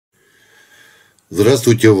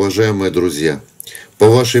Здравствуйте, уважаемые друзья! По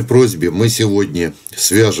вашей просьбе мы сегодня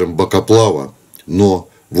свяжем бокоплава, но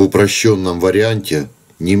в упрощенном варианте,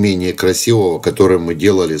 не менее красивого, который мы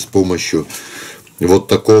делали с помощью вот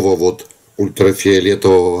такого вот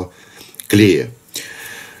ультрафиолетового клея.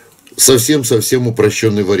 Совсем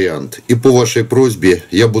упрощенный вариант. И по вашей просьбе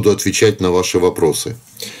я буду отвечать на ваши вопросы.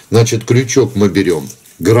 Значит, крючок мы берем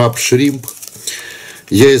Grab Shrimp.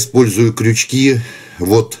 Я использую крючки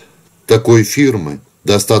вот такой фирмы,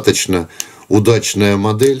 достаточно удачная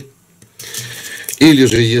модель. Или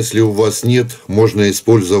же, если у вас нет, можно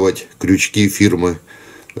использовать крючки фирмы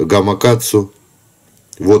Гамакацу.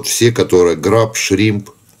 Вот все, которые Grab Shrimp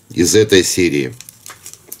из этой серии.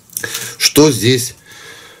 Что здесь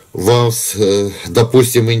вас,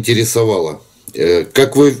 допустим, интересовало?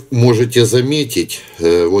 Как вы можете заметить,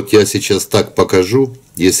 вот я сейчас так покажу,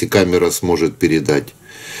 если камера сможет передать.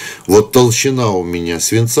 Вот толщина у меня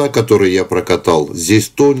свинца, который я прокатал, здесь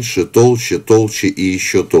тоньше, толще и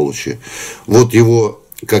еще толще. Вот его,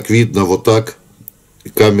 как видно, вот так,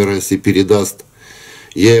 камера если передаст,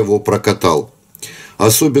 я его прокатал.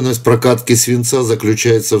 Особенность прокатки свинца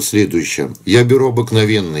заключается в следующем. Я беру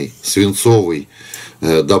обыкновенный свинцовый,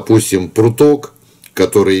 допустим, пруток,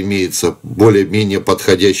 который имеется более-менее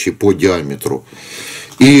подходящий по диаметру.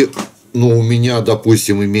 И у меня,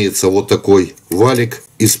 допустим, имеется вот такой валик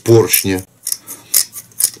из поршня,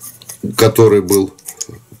 который был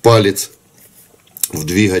палец в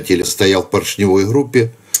двигателе, стоял в поршневой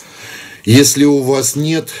группе. Если у вас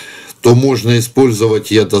нет, то можно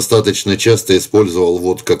использовать, я достаточно часто использовал,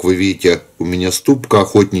 вот как вы видите, у меня ступка,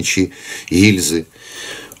 охотничьи гильзы.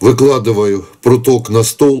 Выкладываю пруток на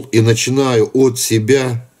стол и начинаю от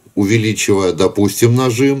себя, увеличивая, допустим,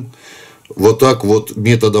 нажим, вот так вот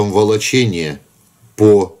методом волочения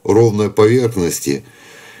по ровной поверхности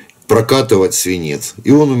прокатывать свинец.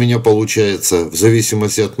 И он у меня получается, в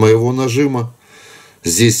зависимости от моего нажима,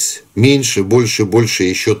 здесь меньше, больше,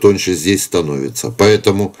 еще тоньше здесь становится.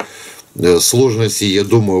 Поэтому сложностей, я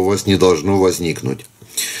думаю, у вас не должно возникнуть.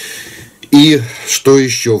 И что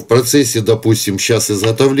еще? В процессе, допустим, сейчас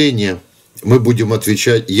изготовления мы будем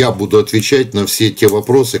отвечать, я буду отвечать на все те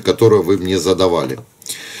вопросы, которые вы мне задавали.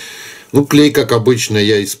 Клей, как обычно,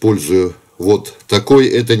 я использую вот такой,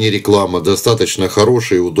 это не реклама, достаточно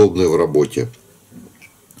хороший и удобный в работе.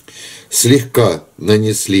 Слегка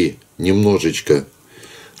нанесли немножечко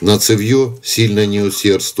на цевье, сильно не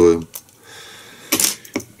усердствуем.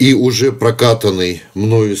 И уже прокатанный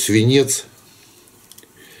мною свинец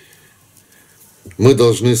мы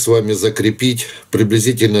должны с вами закрепить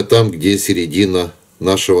приблизительно там, где середина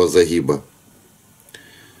нашего загиба.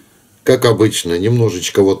 Как обычно,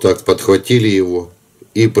 немножечко вот так подхватили его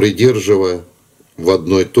и, придерживая в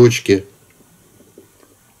одной точке,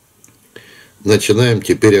 начинаем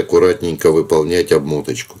теперь аккуратненько выполнять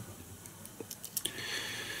обмоточку.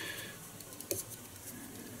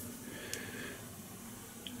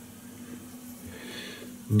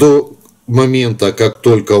 До момента, как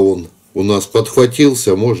только он у нас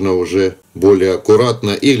подхватился, можно уже более аккуратно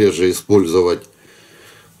или же использовать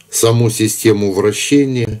саму систему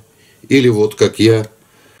вращения, или вот как я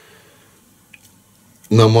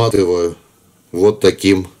наматываю вот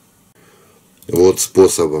таким вот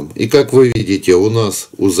способом. И как вы видите, у нас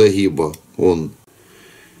у загиба он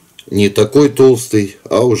не такой толстый,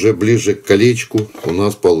 а уже ближе к колечку у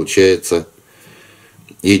нас получается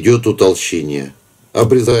идет утолщение.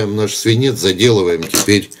 Обрезаем наш свинец, заделываем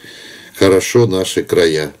теперь хорошо наши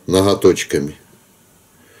края ноготочками.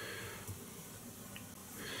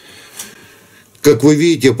 Как вы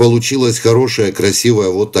видите, получилась хорошая, красивая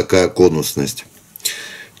вот такая конусность.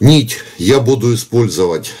 Нить я буду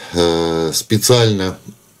использовать специально,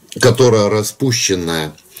 которая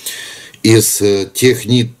распущенная из тех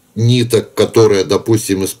ниток, которые,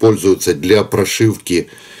 допустим, используются для прошивки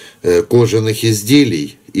кожаных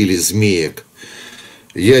изделий или змеек.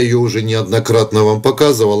 Я ее уже неоднократно вам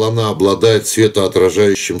показывал, она обладает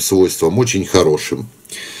светоотражающим свойством, очень хорошим.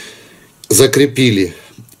 Закрепили.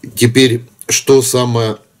 Теперь, что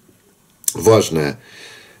самое важное.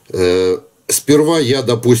 Сперва я,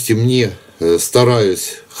 допустим, не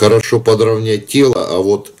стараюсь хорошо подровнять тело, а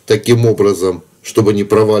вот таким образом, чтобы не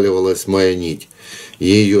проваливалась моя нить,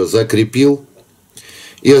 я ее закрепил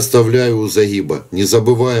и оставляю у загиба. Не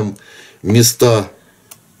забываем места,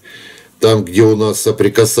 там, где у нас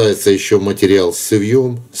соприкасается еще материал с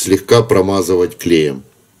цевьем, слегка промазывать клеем.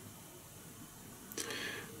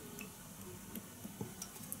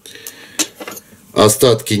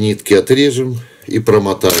 Остатки нитки отрежем и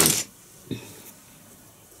промотаем.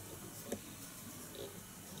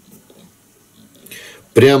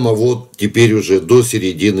 Прямо вот теперь уже до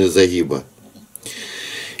середины загиба.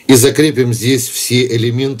 И закрепим здесь все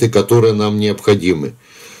элементы, которые нам необходимы.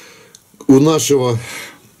 У нашего,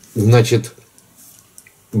 значит,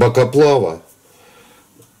 бокоплава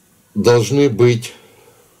должны быть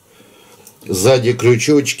сзади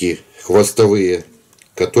крючочки хвостовые,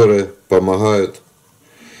 которые помогают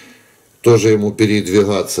тоже ему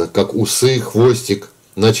передвигаться, как усы, хвостик.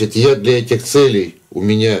 Значит, я для этих целей, у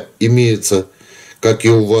меня имеется, как и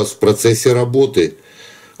у вас в процессе работы,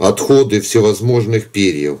 отходы всевозможных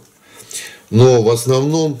перьев. Но в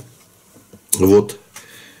основном вот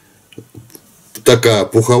такая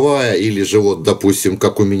пуховая, или же вот, допустим,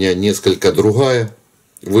 как у меня несколько другая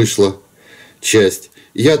вышла часть.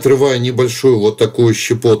 Я отрываю небольшую вот такую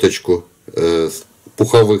щепоточку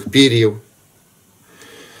пуховых перьев,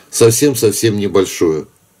 совсем-совсем небольшую.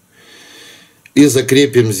 И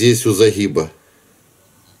закрепим здесь у загиба.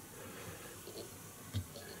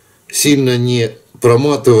 Сильно не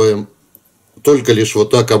проматываем, только лишь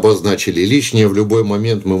вот так обозначили. Лишнее в любой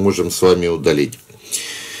момент мы можем с вами удалить.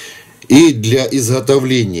 И для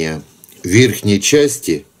изготовления верхней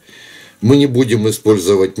части мы не будем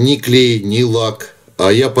использовать ни клей, ни лак,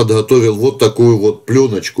 а я подготовил вот такую вот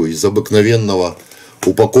пленочку из обыкновенного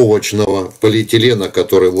упаковочного полиэтилена,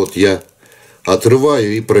 который вот я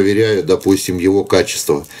отрываю и проверяю, допустим, его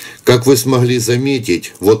качество. Как вы смогли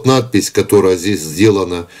заметить, вот надпись, которая здесь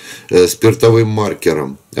сделана спиртовым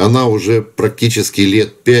маркером, она уже практически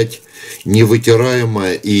лет 5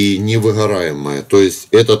 невытираемая и невыгораемая. То есть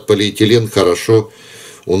этот полиэтилен хорошо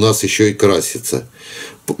у нас еще и красится.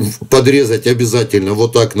 Подрезать обязательно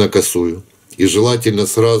вот так на косую. И желательно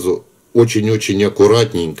сразу очень-очень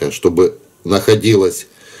аккуратненько, чтобы находилась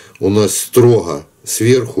у нас строго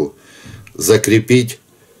сверху, закрепить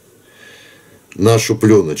нашу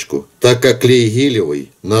пленочку. Так как клей гелевый,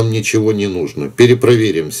 нам ничего не нужно.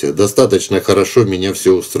 Перепроверимся. Достаточно хорошо, меня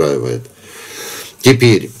все устраивает.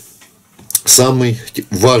 Теперь самый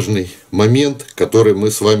важный момент, который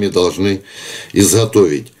мы с вами должны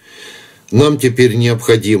изготовить. Нам теперь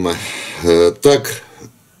необходимо так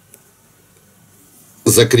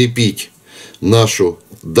закрепить нашу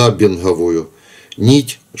даббинговую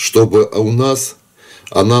нить, чтобы у нас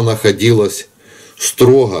она находилась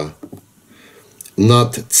строго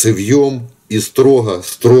над цевьем и строго,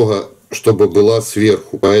 чтобы была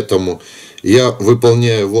сверху. Поэтому я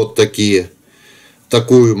выполняю вот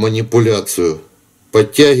такую манипуляцию.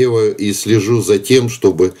 Подтягиваю и слежу за тем,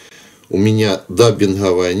 чтобы у меня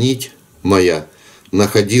даббинговая нить моя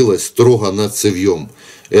находилась строго над цевьем.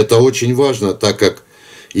 Это очень важно, так как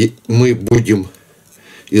мы будем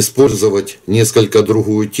использовать несколько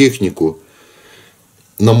другую технику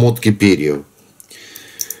намотки перьев.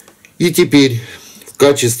 И теперь в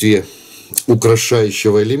качестве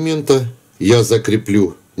украшающего элемента я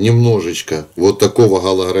закреплю немножечко вот такого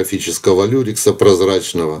голографического люрекса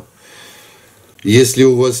прозрачного. Если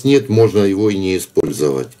у вас нет, можно его и не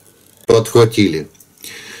использовать. Подхватили.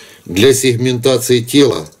 Для сегментации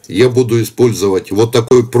тела я буду использовать вот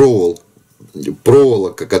такой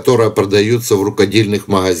проволока, которая продается в рукодельных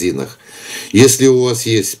магазинах. Если у вас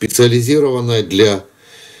есть специализированная для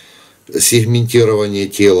сегментирования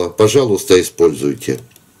тела, пожалуйста, используйте.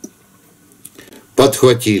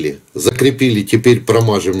 Подхватили, закрепили, теперь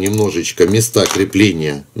промажем немножечко места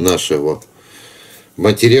крепления нашего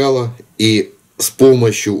материала. И с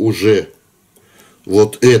помощью уже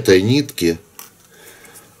вот этой нитки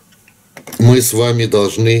мы с вами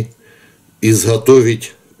должны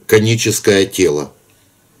изготовить коническое тело.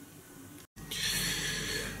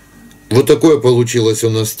 Вот такое получилось у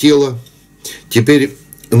нас тело. Теперь,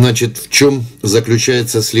 значит, в чем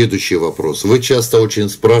заключается следующий вопрос? Вы часто очень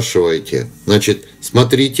спрашиваете. Значит,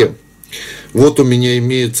 смотрите, вот у меня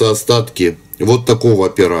имеются остатки вот такого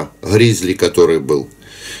пера, гризли, который был.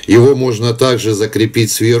 Его можно также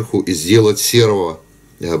закрепить сверху и сделать серого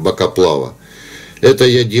бокоплава. Это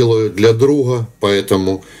я делаю для друга,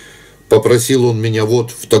 поэтому попросил он меня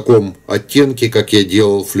вот в таком оттенке, как я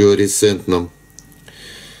делал, флуоресцентном.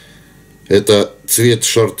 Это цвет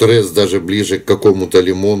шартрез, даже ближе к какому-то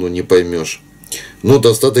лимону, не поймешь. Но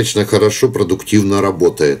достаточно хорошо, продуктивно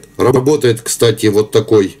работает. Работает, кстати, вот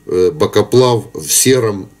такой бокоплав в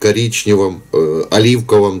сером, коричневом,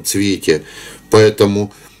 оливковом цвете.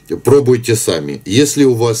 Поэтому пробуйте сами. Если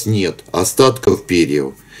у вас нет остатков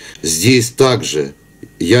перьев, здесь также,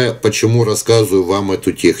 я почему рассказываю вам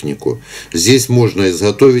эту технику. Здесь можно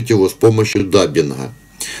изготовить его с помощью даббинга.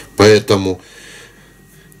 Поэтому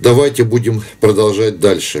давайте будем продолжать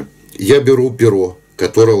дальше. Я беру перо,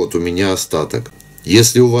 которое вот у меня остаток.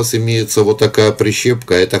 Если у вас имеется вот такая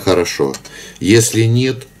прищепка, это хорошо. Если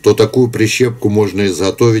нет, то такую прищепку можно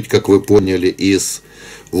изготовить, как вы поняли, из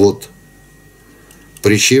вот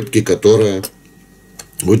прищепки, которая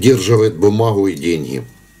удерживает бумагу и деньги.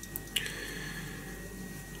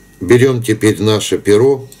 Берем теперь наше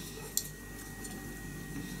перо.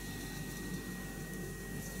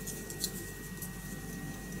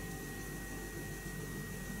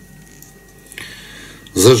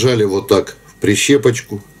 Зажали вот так в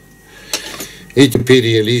прищепочку. И теперь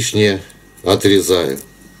я лишнее отрезаю.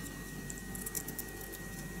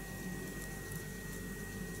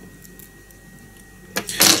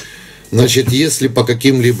 Значит, если по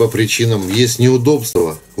каким-либо причинам есть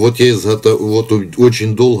неудобства, вот я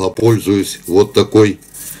очень долго пользуюсь вот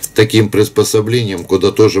таким приспособлением,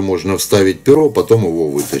 куда тоже можно вставить перо, потом его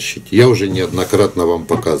вытащить. Я уже неоднократно вам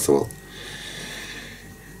показывал.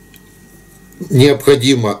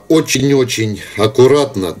 Необходимо очень-очень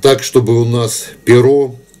аккуратно, так, чтобы у нас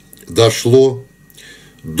перо дошло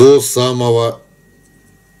до самого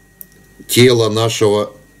тела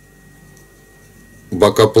нашего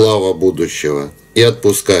бокоплава будущего. И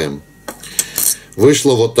отпускаем.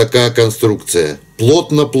 Вышла вот такая конструкция.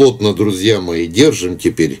 Плотно-плотно, друзья мои, держим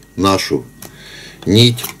теперь нашу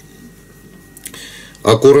нить.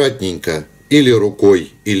 Аккуратненько, или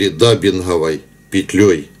рукой, или даббинговой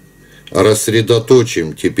петлей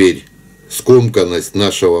рассредоточим теперь скомканность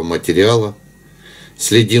нашего материала.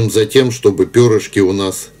 Следим за тем, чтобы перышки у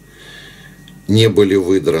нас не были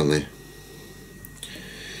выдраны.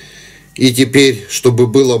 И теперь, чтобы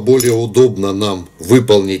было более удобно нам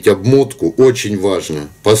выполнить обмотку, очень важно,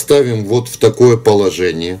 поставим вот в такое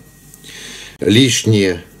положение.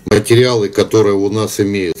 Лишние материалы, которые у нас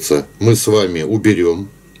имеются, мы с вами уберем.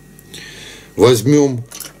 Возьмем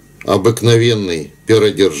обыкновенный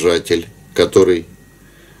перодержатель, который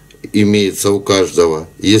имеется у каждого.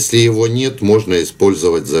 Если его нет, можно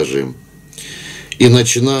использовать зажим. И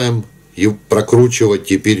начинаем прокручивать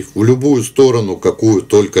теперь в любую сторону, какую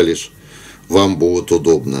только лишь вам будет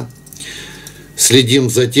удобно. Следим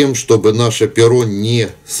за тем, чтобы наше перо не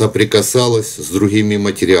соприкасалось с другими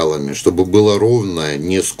материалами, чтобы была ровная,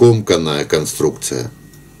 не скомканная конструкция.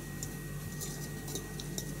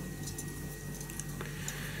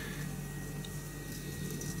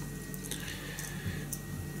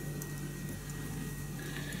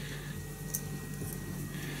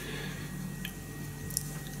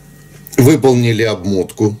 Выполнили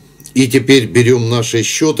обмотку. И теперь берем нашей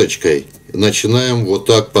щеточкой, начинаем вот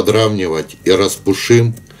так подравнивать и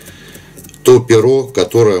распушим то перо,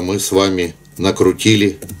 которое мы с вами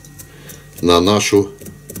накрутили на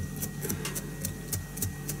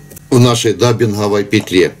в нашей даббинговой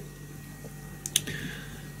петле.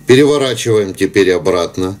 Переворачиваем теперь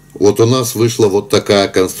обратно. Вот у нас вышла вот такая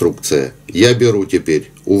конструкция. Я беру теперь,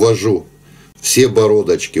 увожу все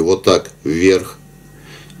бородочки вот так вверх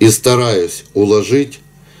и стараюсь уложить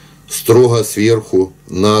строго сверху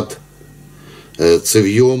над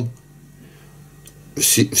цевьем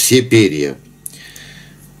все перья.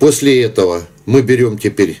 После этого мы берем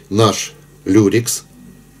теперь наш люрекс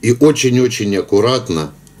и очень-очень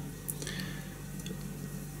аккуратно,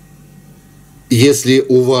 если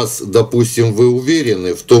у вас, допустим, вы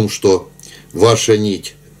уверены в том, что ваша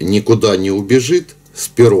нить никуда не убежит с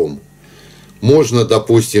пером, можно,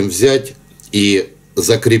 допустим, взять и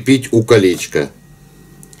закрепить у колечка.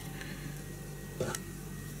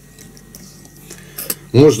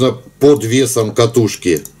 Можно под весом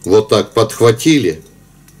катушки вот так подхватили,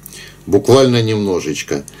 буквально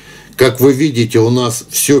немножечко. Как вы видите, у нас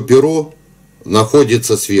все перо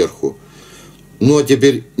находится сверху. Ну а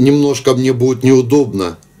теперь немножко мне будет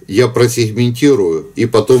неудобно, я просегментирую, и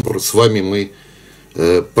потом с вами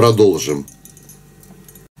мы продолжим.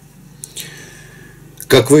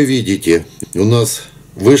 Как вы видите, у нас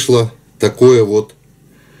вышло такое вот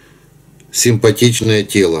симпатичное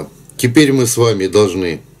тело. Теперь мы с вами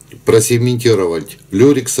должны просегментировать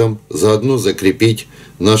люрексом, заодно закрепить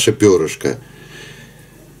наше перышко.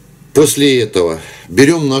 После этого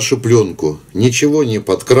берем нашу пленку, ничего не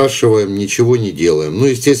подкрашиваем, ничего не делаем. Ну,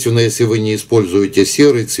 естественно, если вы не используете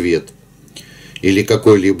серый цвет или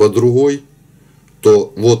какой-либо другой,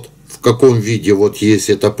 то вот в каком виде вот есть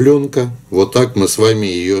эта пленка, вот так мы с вами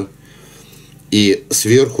ее и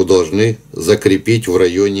сверху должны закрепить в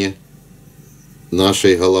районе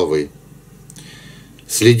нашей головы.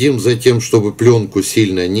 Следим за тем, чтобы пленку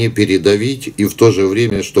сильно не передавить, и в то же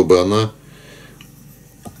время, чтобы она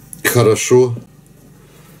хорошо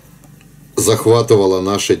захватывала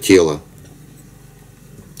наше тело.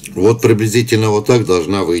 Вот приблизительно вот так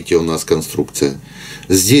должна выйти у нас конструкция.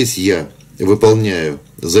 Здесь я выполняю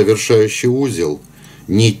завершающий узел,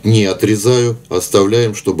 нить не отрезаю,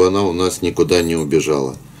 оставляем, чтобы она у нас никуда не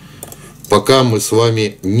убежала. Пока мы с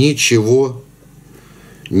вами ничего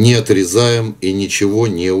не отрезаем и ничего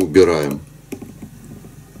не убираем.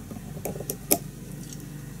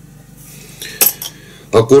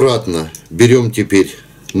 Аккуратно берем теперь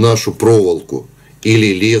нашу проволоку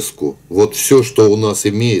или леску, вот все, что у нас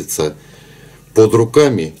имеется под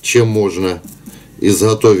руками, чем можно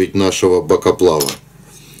изготовить нашего бокоплава.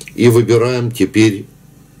 И выбираем теперь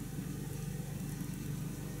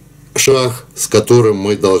шаг, с которым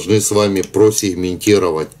мы должны с вами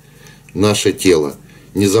просегментировать наше тело.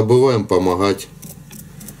 Не забываем помогать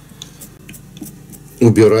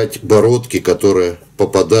убирать бородки, которые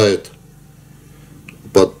попадают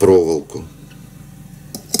под проволоку.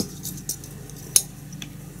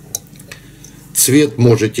 Цвет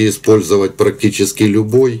можете использовать практически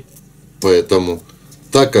любой, поэтому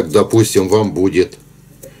так как, допустим, вам будет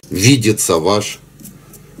видеться ваш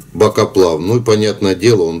бокоплав. Ну и понятное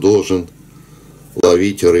дело, он должен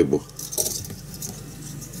ловить рыбу.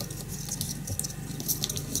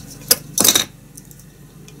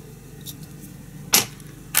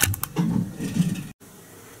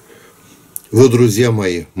 Вот, друзья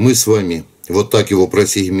мои, мы с вами вот так его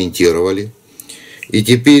просегментировали. И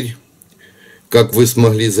теперь, как вы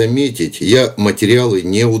смогли заметить, я материалы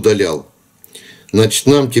не удалял. Значит,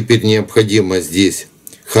 нам теперь необходимо здесь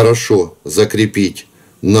хорошо закрепить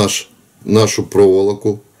нашу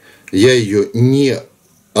проволоку. Я ее не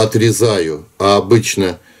отрезаю, а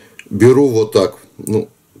обычно беру вот так. Ну,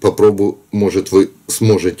 попробую, может, вы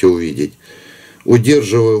сможете увидеть.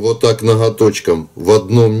 Удерживаю вот так ноготочком в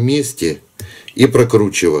одном месте и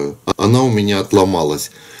прокручиваю. Она у меня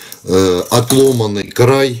отломалась. Отломанный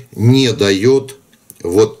край не дает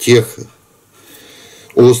вот тех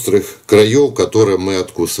острых краев, которые мы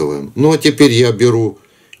откусываем. Ну а теперь я беру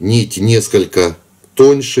нить несколько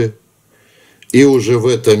тоньше и уже в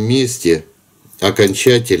этом месте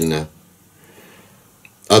окончательно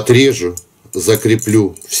отрежу,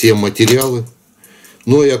 закреплю все материалы,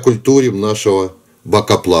 ну и окультурим нашего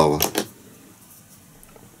бокоплава.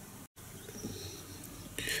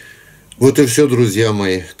 Вот и все, друзья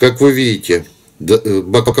мои. Как вы видите,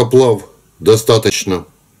 бокоплав достаточно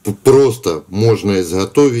просто можно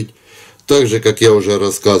изготовить. Так же, как я уже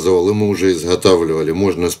рассказывал, и мы уже изготавливали,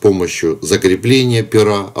 можно с помощью закрепления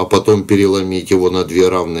пера, а потом переломить его на две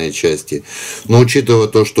равные части. Но учитывая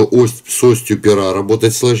то, что с остью пера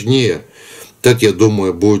работать сложнее, так, я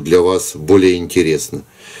думаю, будет для вас более интересно.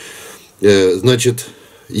 Значит,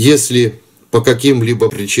 если по каким-либо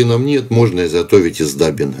причинам нет, можно изготовить из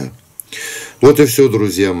даббинга. Вот и все,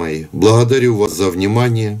 друзья мои. Благодарю вас за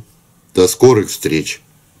внимание. До скорых встреч.